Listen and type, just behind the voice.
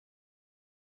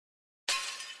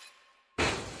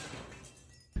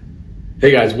Hey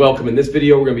guys, welcome. In this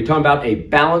video, we're going to be talking about a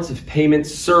balance of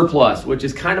payments surplus, which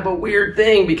is kind of a weird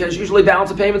thing because usually balance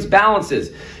of payments balances.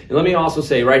 And let me also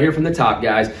say right here from the top,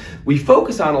 guys, we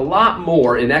focus on a lot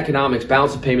more in economics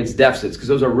balance of payments deficits because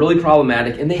those are really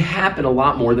problematic and they happen a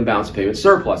lot more than balance of payments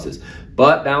surpluses.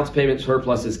 But balance of payment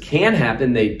surpluses can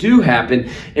happen, they do happen,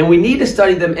 and we need to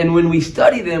study them. And when we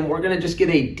study them, we're going to just get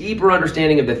a deeper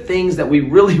understanding of the things that we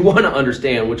really want to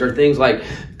understand, which are things like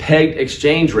pegged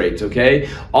exchange rates, okay?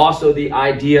 Also the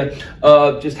idea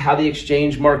of just how the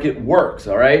exchange market works,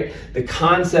 all right? The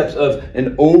concepts of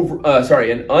an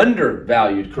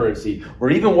undervalued currency,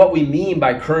 or even what we mean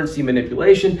by currency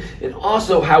manipulation, and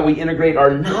also how we integrate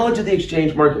our knowledge of the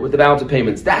exchange market with the balance of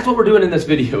payments. That's what we're doing in this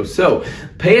video. So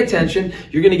pay attention.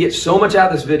 You're going to get so much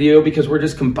out of this video because we're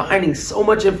just combining so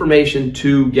much information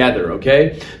together,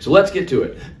 okay? So let's get to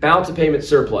it. Balance of payment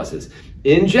surpluses.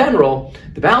 In general,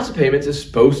 the balance of payments is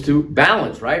supposed to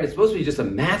balance, right? It's supposed to be just a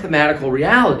mathematical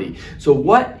reality. So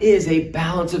what is a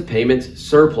balance of payments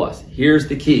surplus? Here's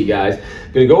the key, guys.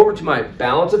 I'm going to go over to my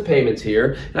balance of payments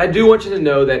here. And I do want you to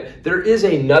know that there is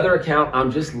another account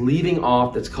I'm just leaving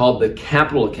off that's called the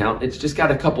capital account. It's just got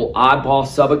a couple oddball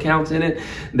sub-accounts in it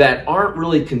that aren't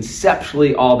really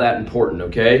conceptually all that important,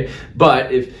 okay?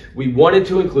 But if we wanted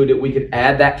to include it, we could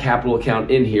add that capital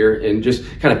account in here and just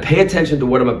kind of pay attention to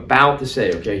what I'm about to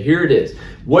say, okay? Here it is.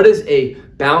 What is a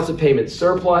balance of payments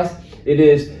surplus? It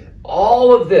is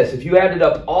all of this. If you added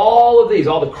up all of these,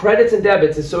 all the credits and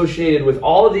debits associated with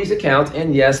all of these accounts,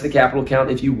 and yes, the capital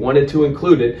account, if you wanted to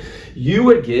include it, you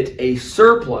would get a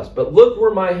surplus. But look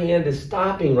where my hand is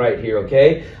stopping right here,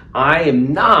 okay? I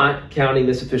am not counting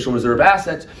this official reserve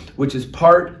assets, which is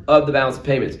part of the balance of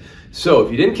payments. So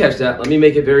if you didn't catch that, let me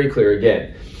make it very clear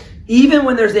again. Even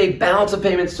when there's a balance of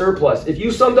payments surplus, if you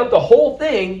summed up the whole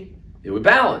thing, it would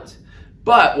balance.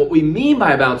 But what we mean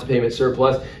by a balance of payment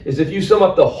surplus is if you sum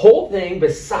up the whole thing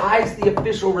besides the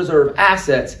official reserve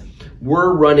assets,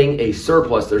 we're running a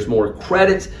surplus. There's more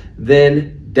credits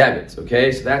than debits,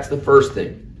 okay? So that's the first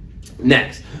thing.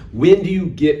 Next, when do you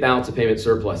get balance of payment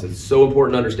surplus? It's so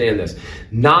important to understand this.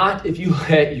 Not if you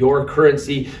let your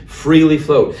currency freely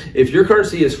float. If your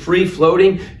currency is free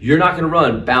floating, you're not going to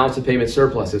run balance of payment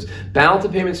surpluses. Balance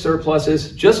of payment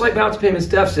surpluses, just like balance of payments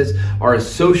deficits, are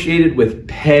associated with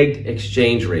pegged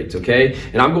exchange rates, okay?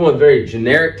 And I'm going with very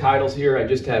generic titles here. I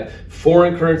just have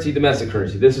foreign currency, domestic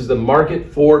currency. This is the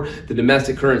market for the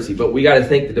domestic currency. But we got to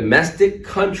think the domestic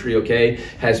country, okay,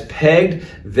 has pegged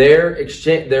their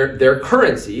exchange, their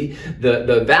currency,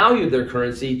 the value of their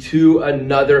currency to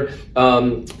another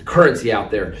currency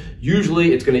out there.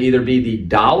 Usually it's going to either be the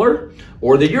dollar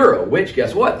or the euro, which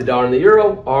guess what? The dollar and the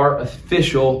euro are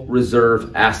official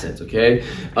reserve assets, okay?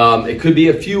 It could be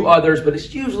a few others, but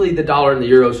it's usually the dollar and the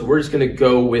euro, so we're just going to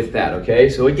go with that, okay?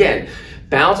 So again,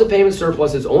 balance of payment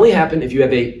surpluses only happen if you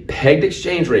have a pegged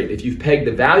exchange rate. If you've pegged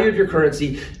the value of your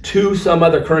currency to some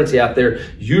other currency out there,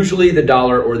 usually the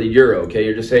dollar or the euro, okay?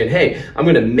 You're just saying, hey, I'm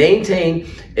going to maintain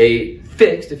a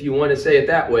fixed, if you want to say it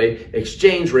that way,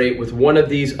 exchange rate with one of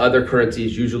these other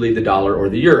currencies, usually the dollar or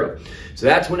the euro. So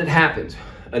that's when it happens.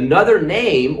 Another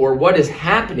name, or what is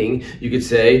happening, you could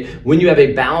say, when you have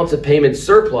a balance of payment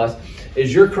surplus,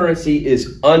 is your currency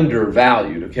is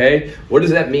undervalued, okay? What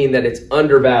does that mean that it's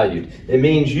undervalued? It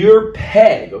means your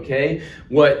peg, okay,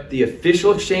 what the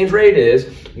official exchange rate is,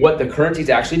 what the currency is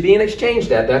actually being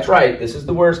exchanged at. That's right, this is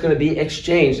the word it's going to be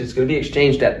exchanged. It's going to be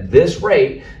exchanged at this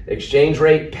rate. Exchange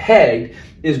rate pegged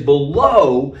is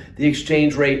below the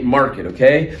exchange rate market,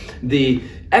 okay? The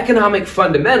economic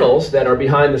fundamentals that are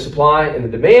behind the supply and the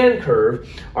demand curve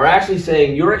are actually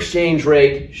saying your exchange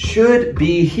rate should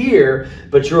be here,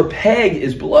 but your peg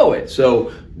is below it.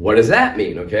 So what does that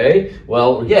mean, okay?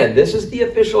 Well, again, this is the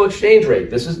official exchange rate.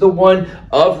 This is the one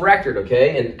of record,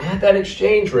 okay? And at that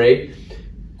exchange rate,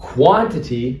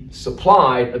 quantity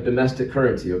supplied of domestic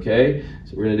currency, okay?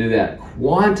 So we're going to do that.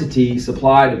 Quantity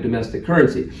supplied of domestic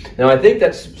currency. Now, I think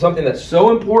that's something that's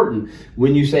so important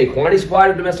when you say quantity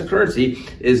supplied of domestic currency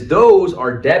is those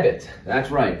are debits. That's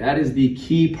right. That is the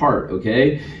key part,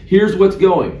 okay? Here's what's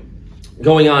going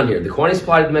on here. The quantity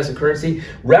supplied of domestic currency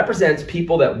represents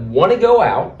people that want to go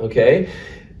out, okay,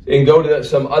 and go to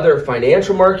some other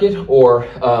financial market or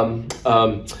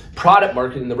product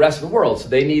market in the rest of the world. So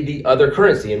they need the other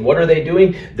currency. And what are they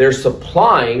doing? They're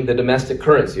supplying the domestic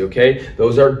currency, okay?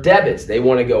 Those are debits. They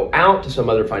want to go out to some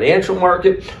other financial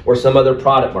market or some other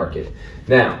product market.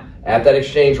 Now, at that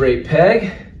exchange rate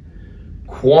peg,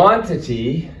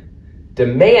 quantity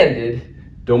demanded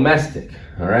domestic,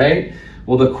 all right?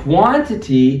 Well, the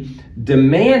quantity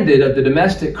demanded of the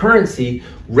domestic currency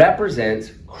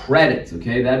represents credits,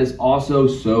 okay? That is also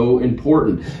so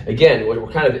important. Again, what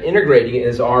we're kind of integrating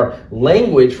is our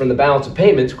language from the balance of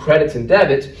payments, credits and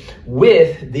debits,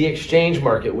 with the exchange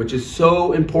market, which is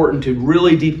so important to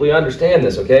really deeply understand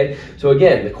this, okay? So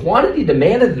again, the quantity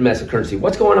demanded of the domestic currency,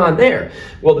 what's going on there?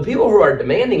 Well, the people who are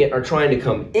demanding it are trying to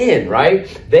come in,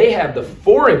 right? They have the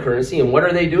foreign currency, and what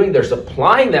are they doing? They're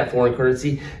supplying that foreign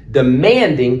currency,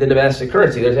 demanding the domestic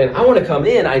currency. They're saying, I want to come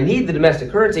in, I need the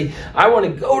domestic currency, I want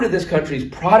to go to this country's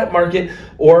product market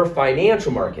or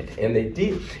financial market. And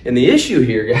the issue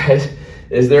here, guys,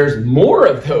 is there's more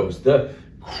of those. The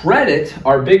credit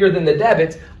are bigger than the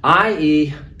debits,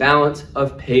 i.e. balance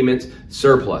of payments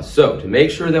surplus. So to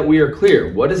make sure that we are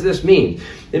clear, what does this mean?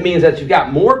 It means that you've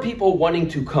got more people wanting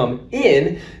to come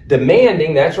in,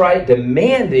 demanding, that's right,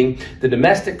 demanding the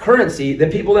domestic currency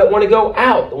than people that want to go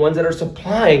out, the ones that are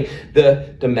supplying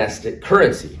the domestic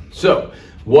currency. So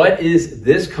what is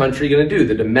this country going to do,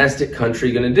 the domestic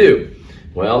country going to do?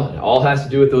 Well, it all has to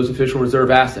do with those official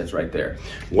reserve assets right there.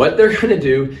 What they're going to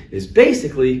do is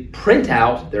basically print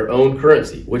out their own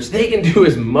currency, which they can do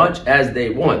as much as they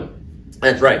want.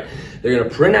 That's right. They're going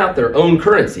to print out their own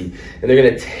currency, and they're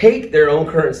going to take their own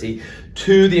currency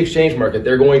to the exchange market.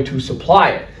 They're going to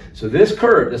supply it. So this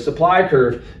curve, the supply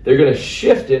curve, they're going to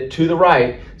shift it to the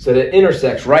right so that it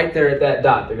intersects right there at that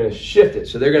dot. They're going to shift it.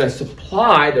 So they're going to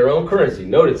supply their own currency.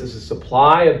 Notice this is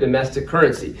supply of domestic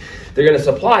currency. They're going to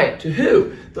supply it to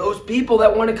who? Those people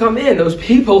that want to come in, those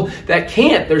people that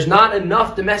can't. There's not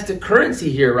enough domestic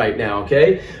currency here right now,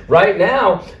 okay? Right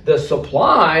now, the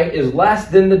supply is less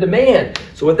than the demand.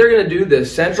 So what they're going to do, the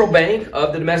central bank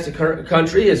of the domestic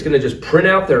country is going to just print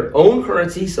out their own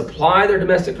currency, supply their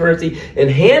domestic currency, and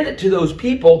hand it to those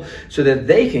people so that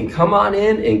they can come on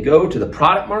in and go to the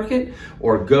product market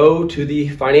or go to the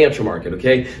financial market,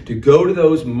 okay? To go to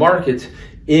those markets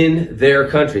in their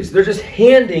countries. They're just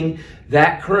handing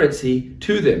that currency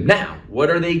to them. Now, what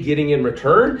are they getting in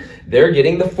return? They're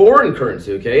getting the foreign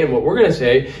currency, okay? And what we're going to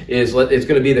say is it's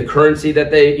going to be the currency that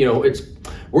they,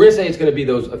 we're going to say it's going to be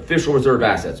those official reserve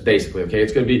assets, basically, okay?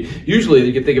 It's going to be, usually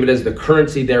you can think of it as the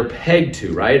currency they're pegged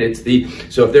to, right?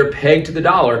 So if they're pegged to the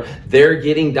dollar, they're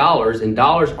getting dollars, and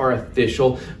dollars are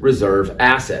official reserve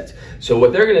assets. So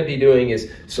what they're going to be doing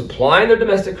is supplying their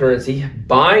domestic currency,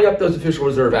 buying up those official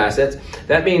reserve assets.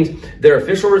 That means their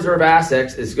official reserve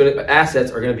assets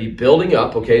are going to be building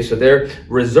up, okay? So their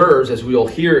reserves, as we'll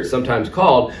hear it sometimes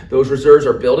called, those reserves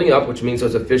are building up, which means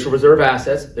those official reserve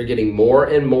assets, they're getting more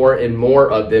and more and more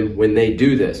of them when they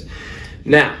do this.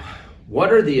 Now,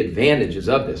 what are the advantages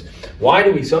of this? Why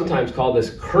do we sometimes call this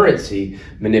currency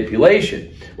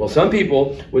manipulation? Well, some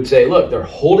people would say, look, they're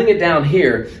holding it down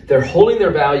here. They're holding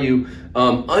their value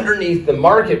underneath the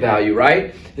market value,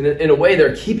 right? In a way,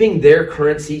 they're keeping their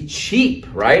currency cheap,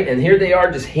 right? And here they are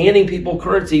just handing people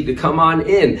currency to come on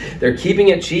in. They're keeping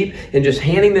it cheap and just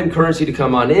handing them currency to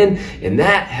come on in, and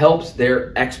that helps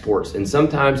their exports. And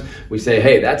sometimes we say,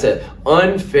 hey, that's an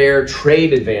unfair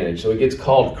trade advantage. So it gets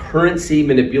called currency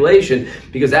manipulation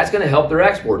because that's going to help their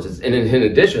exports. And in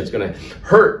addition, it's going to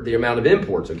hurt the amount of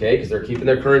imports, okay? Because they're keeping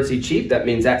their currency cheap. That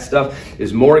means that stuff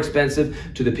is more expensive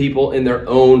to the people in their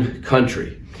own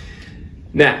country.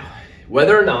 Now,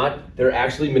 whether or not they're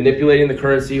actually manipulating the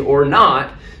currency or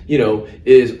not,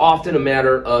 is often a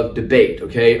matter of debate,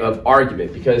 okay, of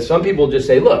argument. Because some people just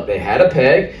say, look, they had a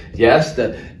peg. Yes,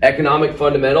 the economic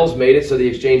fundamentals made it so the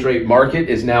exchange rate market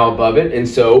is now above it. And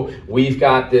so we've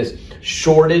got this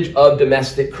shortage of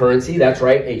domestic currency. That's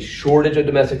right, a shortage of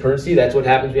domestic currency. That's what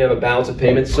happens when you have a balance of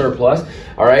payments surplus.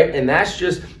 All right, and that's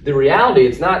just the reality.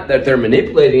 It's not that they're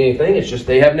manipulating anything. It's just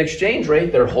they have an exchange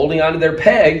rate. They're holding onto their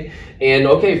peg. And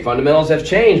okay, fundamentals have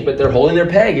changed, but they're holding their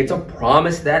peg. It's a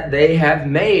promise that they have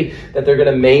made that they're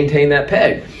going to maintain that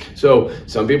peg. So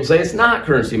some people say it's not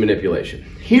currency manipulation.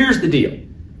 Here's the deal.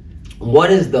 What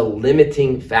is the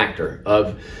limiting factor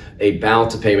of a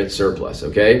balance of payment surplus,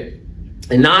 okay?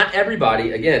 And not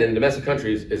everybody, again, in domestic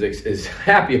countries is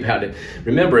happy about it.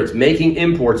 Remember, it's making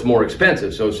imports more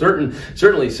expensive. So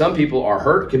certainly some people are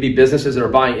hurt. It could be businesses that are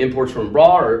buying imports from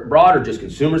abroad or just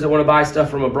consumers that want to buy stuff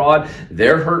from abroad.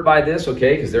 They're hurt by this,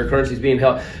 okay, because their currency is being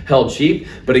held cheap.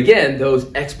 But again, those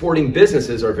exporting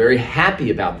businesses are very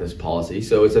happy about this policy.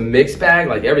 So it's a mixed bag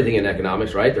like everything in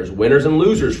economics, right? There's winners and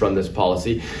losers from this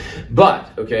policy. But,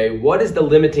 okay, what is the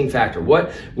limiting factor?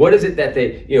 What is it that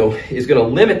they, is going to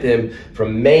limit them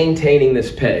from maintaining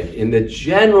this peg? And the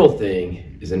general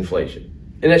thing is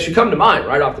inflation. And that should come to mind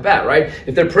right off the bat, right?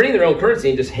 If they're printing their own currency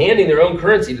and just handing their own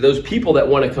currency to those people that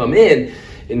want to come in,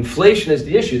 inflation is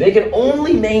the issue. They can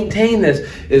only maintain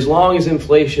this as long as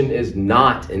inflation is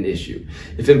not an issue.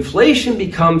 If inflation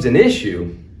becomes an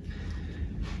issue,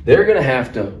 they're going to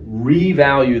have to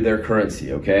revalue their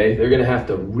currency, okay? They're going to have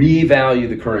to revalue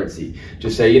the currency.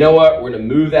 Just say, you know what, we're going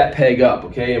to move that peg up,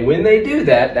 okay? And when they do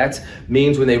that, that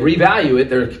means when they revalue it,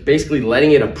 they're basically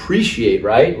letting it appreciate,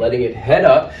 right? Letting it head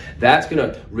up. That's going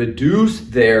to reduce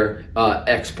their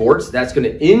exports. That's going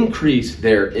to increase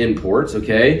their imports,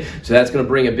 okay? So that's going to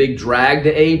bring a big drag to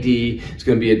AD. It's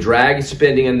going to be a drag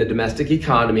spending in the domestic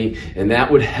economy, and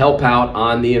that would help out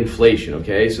on the inflation,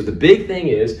 okay? So the big thing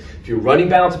is, if you're running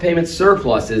balance of payments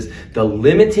surpluses, the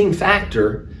limiting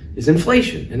factor is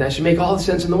inflation, and that should make all the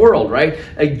sense in the world, right?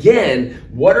 Again,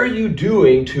 what are you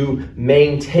doing to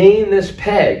maintain this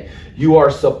peg? You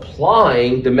are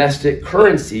supplying domestic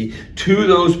currency to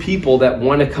those people that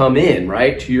want to come in,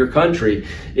 right, to your country.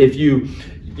 If you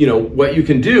know, what you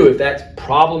can do, if that's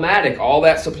problematic, all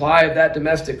that supply of that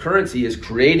domestic currency is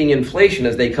creating inflation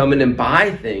as they come in and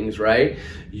buy things, right?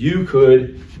 You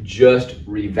could just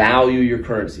revalue your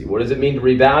currency. What does it mean to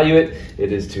revalue it?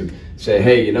 It is to say,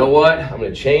 hey, you know what? I'm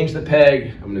going to change the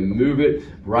peg. I'm going to move it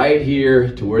right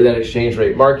here to where that exchange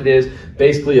rate market is,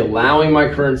 basically allowing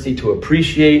my currency to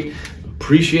appreciate.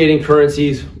 Appreciating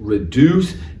currencies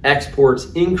reduce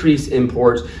exports, increase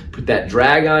imports, put that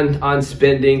drag on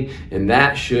spending, and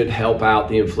that should help out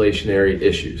the inflationary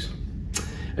issues.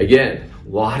 Again, a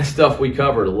lot of stuff we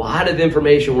covered, a lot of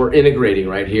information we're integrating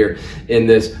right here in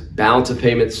this balance of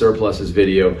payments surpluses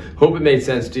video. Hope it made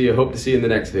sense to you. Hope to see you in the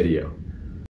next video.